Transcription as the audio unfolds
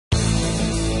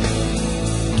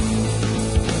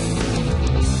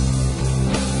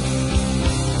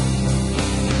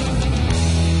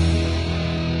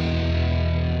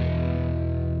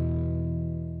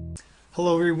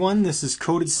Hello everyone, this is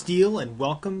Coded Steel and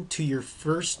welcome to your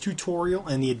first tutorial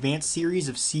in the advanced series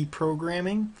of C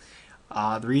programming.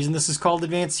 The reason this is called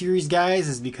advanced series, guys,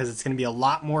 is because it's going to be a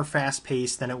lot more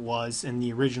fast-paced than it was in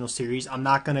the original series. I'm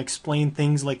not going to explain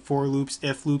things like for loops,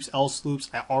 if loops, else loops.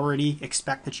 I already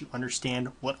expect that you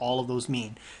understand what all of those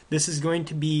mean. This is going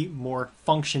to be more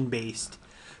function-based.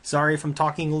 Sorry if I'm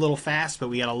talking a little fast, but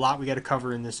we got a lot we got to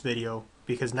cover in this video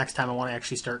because next time I want to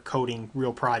actually start coding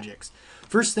real projects.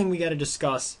 First thing we got to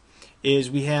discuss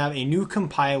is we have a new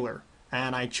compiler,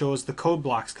 and I chose the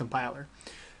CodeBlocks compiler.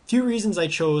 A few reasons I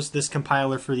chose this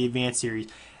compiler for the advanced series.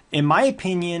 In my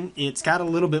opinion, it's got a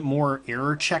little bit more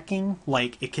error checking.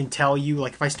 Like, it can tell you,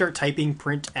 like if I start typing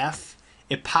printf,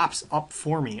 it pops up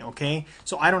for me, okay?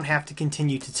 So I don't have to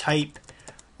continue to type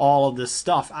all of this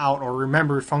stuff out or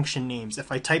remember function names.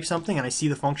 If I type something and I see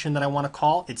the function that I want to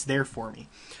call, it's there for me.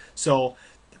 So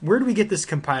where do we get this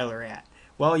compiler at?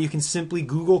 Well, you can simply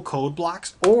Google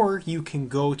CodeBlocks, or you can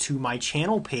go to my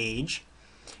channel page,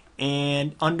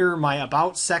 and under my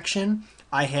About section,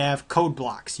 I have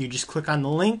CodeBlocks. You just click on the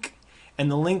link, and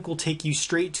the link will take you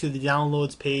straight to the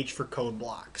downloads page for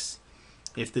CodeBlocks,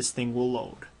 if this thing will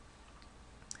load.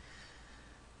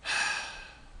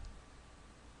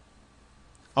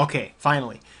 Okay,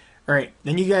 finally. Alright,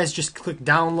 then you guys just click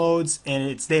downloads and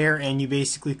it's there, and you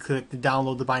basically click the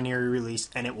download the binary release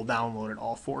and it will download it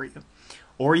all for you.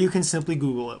 Or you can simply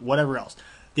Google it, whatever else.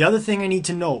 The other thing I need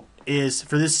to note is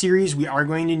for this series we are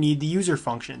going to need the user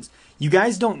functions. You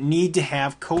guys don't need to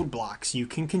have CodeBlocks. You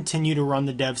can continue to run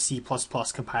the dev C++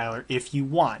 compiler if you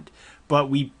want. But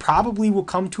we probably will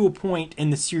come to a point in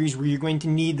the series where you're going to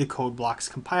need the CodeBlocks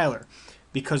compiler.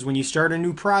 Because when you start a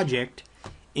new project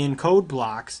in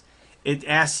CodeBlocks, it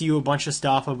asks you a bunch of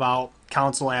stuff about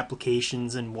console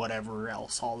applications and whatever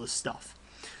else, all this stuff.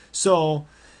 So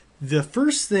the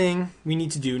first thing we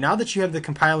need to do, now that you have the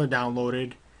compiler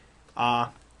downloaded,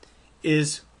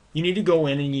 is you need to go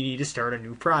in and you need to start a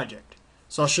new project.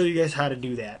 So I'll show you guys how to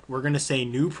do that. We're going to say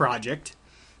new project,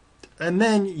 and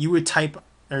then you would type,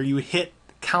 or you would hit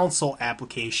console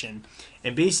application.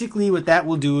 And basically what that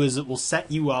will do is it will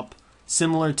set you up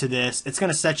similar to this. It's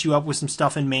going to set you up with some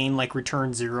stuff in main like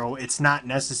return 0. It's not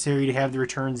necessary to have the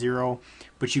return 0,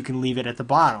 but you can leave it at the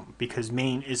bottom because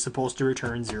main is supposed to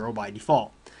return 0 by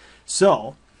default.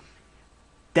 So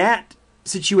that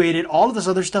situated, all of this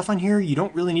other stuff on here, you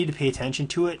don't really need to pay attention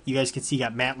to it. You guys can see you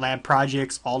got MATLAB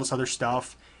projects, all this other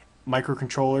stuff,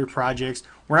 microcontroller projects.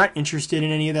 We're not interested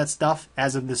in any of that stuff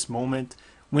as of this moment.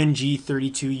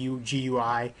 WinG32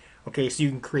 GUI. Okay, so you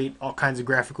can create all kinds of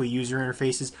graphical user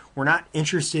interfaces. We're not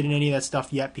interested in any of that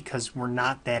stuff yet because we're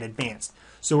not that advanced.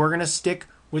 So we're going to stick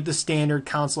with the standard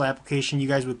console application. You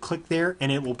guys would click there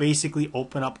and it will basically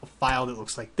open up a file that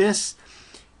looks like this.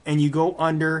 And you go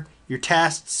under your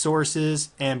tests, sources,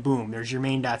 and boom, there's your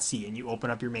main.c, and you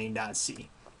open up your main.c.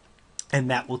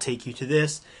 And that will take you to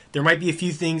this. There might be a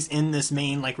few things in this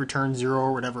main like return 0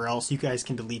 or whatever else. You guys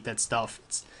can delete that stuff.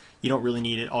 You don't really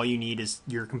need it. All you need is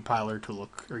your compiler to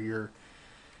look, or your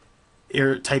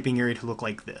typing area to look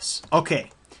like this. Okay,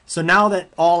 so now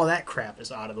that all of that crap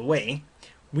is out of the way,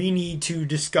 we need to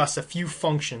discuss a few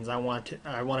functions I want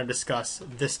to discuss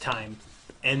this time,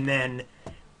 and then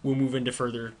we'll move into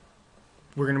further.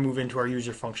 We're going to move into our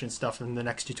user function stuff in the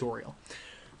next tutorial.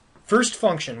 First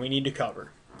function we need to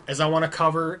cover is I want to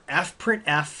cover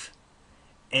fprintf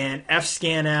and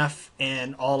fscanf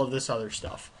and all of this other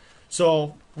stuff.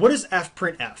 So what is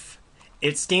fprintf?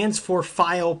 It stands for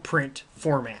file print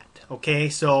format. Okay,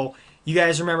 so you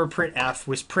guys remember printf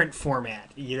was print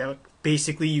format. You know,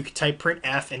 basically you could type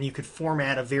printf and you could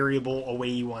format a variable a way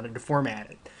you wanted to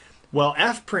format it. Well,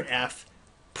 fprintf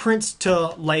prints to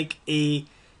like a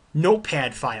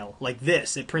notepad file, like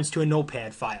this. It prints to a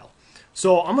notepad file.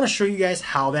 So I'm going to show you guys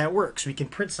how that works. We can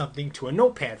print something to a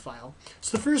notepad file.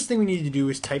 So the first thing we need to do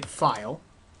is type file.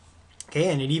 Okay,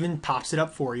 and it even pops it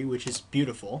up for you, which is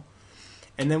beautiful.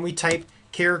 And then we type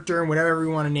character and whatever we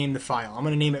want to name the file. I'm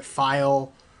going to name it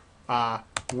file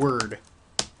Word.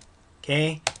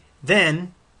 Okay,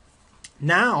 then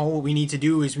now what we need to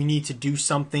do is we need to do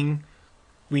something.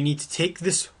 We need to take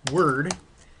this word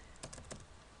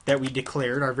that we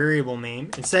declared, our variable name,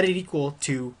 and set it equal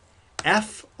to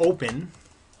fopen.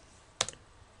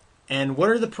 And what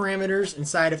are the parameters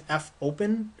inside of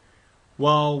fopen?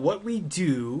 Well, what we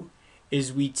do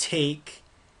is we take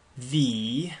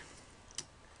the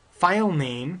file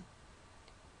name,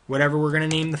 whatever we're going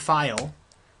to name the file,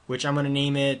 which I'm going to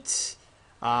name it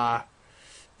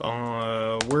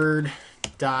word.text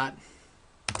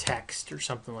or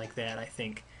something like that, I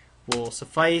think will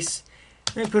suffice.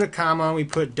 Then we put a comma, we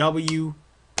put W+.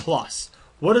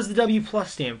 What does the W+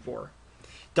 stand for?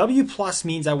 W plus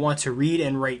means I want to read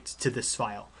and write to this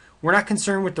file. We're not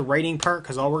concerned with the writing part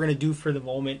because all we're going to do for the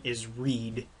moment is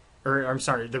read. Or I'm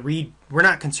sorry, we're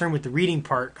not concerned with the reading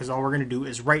part because all we're going to do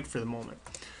is write for the moment.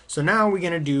 So now we're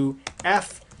going to do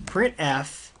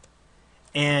fprintf,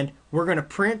 and we're going to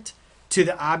print to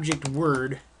the object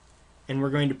word, and we're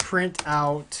going to print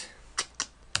out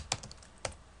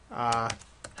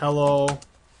hello,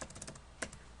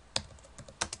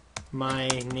 my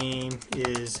name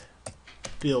is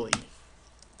Billy.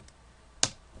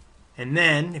 And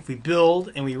then if we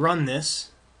build and we run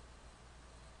this,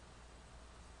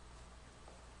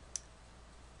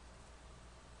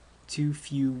 too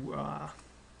few I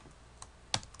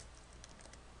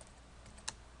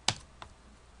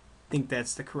think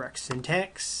that's the correct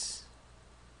syntax.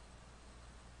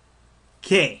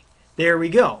 Okay, there we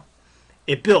go.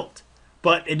 It built,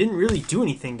 but it didn't really do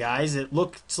anything, guys. It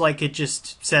looked like it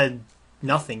just said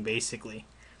nothing, basically.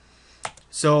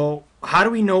 So how do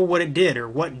we know what it did, or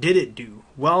what did it do?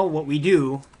 Well, what we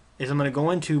do is I'm going to go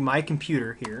into my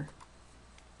computer here,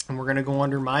 and we're going to go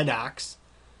under my docs,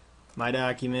 my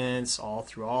documents, all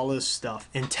through all this stuff,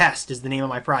 and test is the name of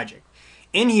my project.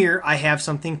 In here I have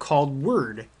something called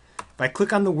Word. If I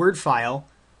click on the Word file,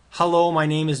 hello, my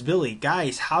name is Billy.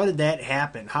 Guys, how did that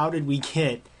happen? How did we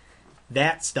get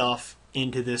that stuff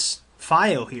into this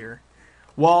file here?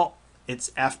 Well,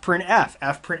 it's fprintf.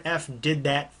 Fprintf did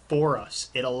that for us.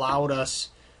 It allowed us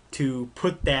to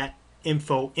put that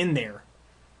info in there.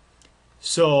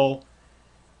 So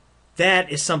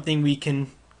that is something we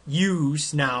can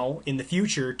use now in the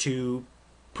future to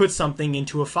put something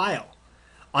into a file.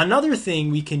 Another thing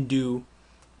we can do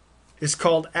is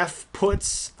called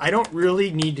fputs. I don't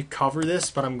really need to cover this,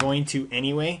 but I'm going to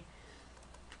anyway.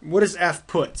 What is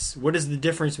fputs? What is the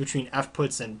difference between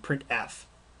fputs and printf?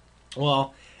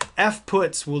 Well,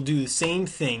 fputs will do the same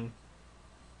thing,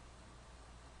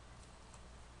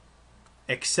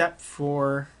 except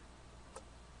for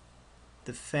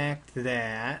the fact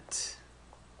that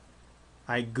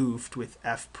I goofed with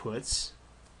fputs.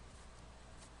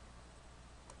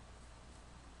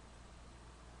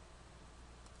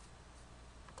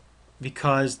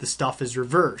 Because the stuff is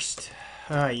reversed.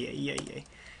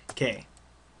 Okay.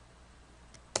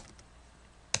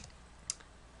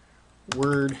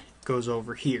 Word goes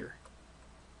over here.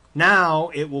 Now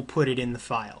it will put it in the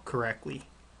file correctly.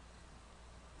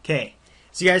 Okay,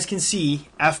 so you guys can see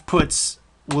fputs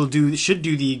should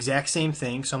do the exact same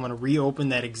thing. So I'm going to reopen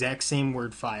that exact same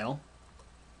Word file.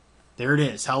 There it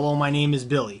is. Hello, my name is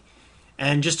Billy.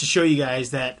 And just to show you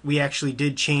guys that we actually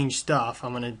did change stuff,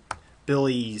 I'm going to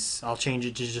Billy's. I'll change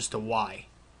it to just a Y.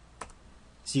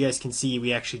 So you guys can see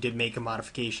we actually did make a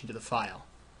modification to the file.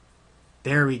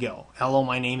 There we go. Hello,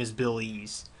 my name is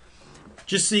Billy's.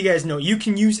 Just so you guys know, you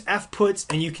can use fputs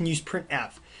and you can use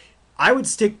printf. I would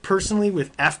stick personally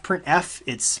with fprintf.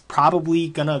 It's probably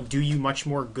gonna do you much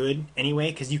more good anyway,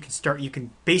 because you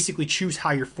can basically choose how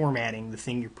you're formatting the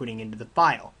thing you're putting into the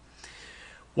file.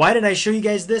 Why did I show you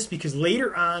guys this? Because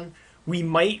later on we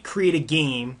might create a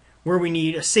game where we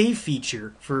need a save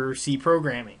feature for C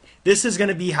programming. This is going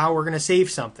to be how we're going to save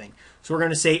something. So we're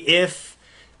going to say if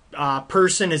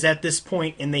person is at this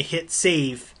point and they hit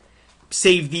save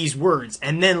these words,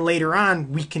 and then later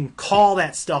on we can call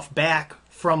that stuff back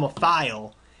from a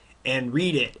file and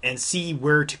read it and see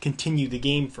where to continue the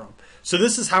game from. So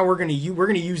this is how we're going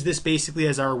to use this basically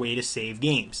as our way to save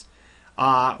games.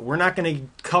 We're not going to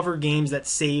cover games that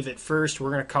save at first.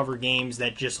 We're going to cover games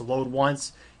that just load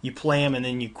once, you play them, and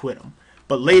then you quit them.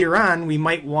 But later on, we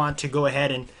might want to go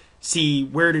ahead and see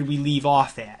where did we leave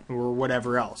off at, or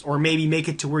whatever else. Or maybe make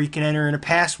it to where you can enter in a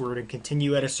password and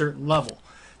continue at a certain level.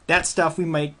 That stuff we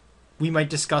might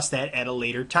discuss that at a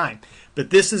later time. But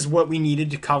this is what we needed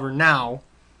to cover now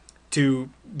to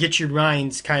get your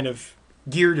minds kind of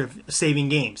geared of saving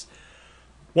games.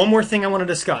 One more thing I want to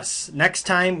discuss. Next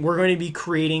time, we're going to be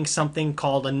creating something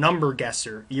called a number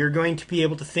guesser. You're going to be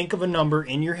able to think of a number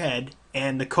in your head,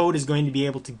 and the code is going to be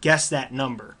able to guess that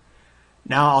number.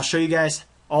 Now, I'll show you guys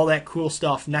all that cool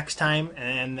stuff next time,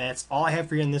 and that's all I have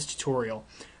for you in this tutorial.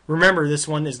 Remember, this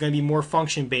one is going to be more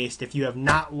function-based. If you have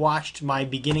not watched my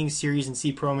beginning series in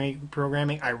C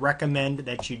programming, I recommend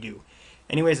that you do.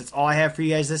 Anyways, that's all I have for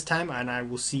you guys this time, and I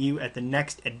will see you at the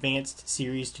next advanced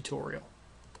series tutorial.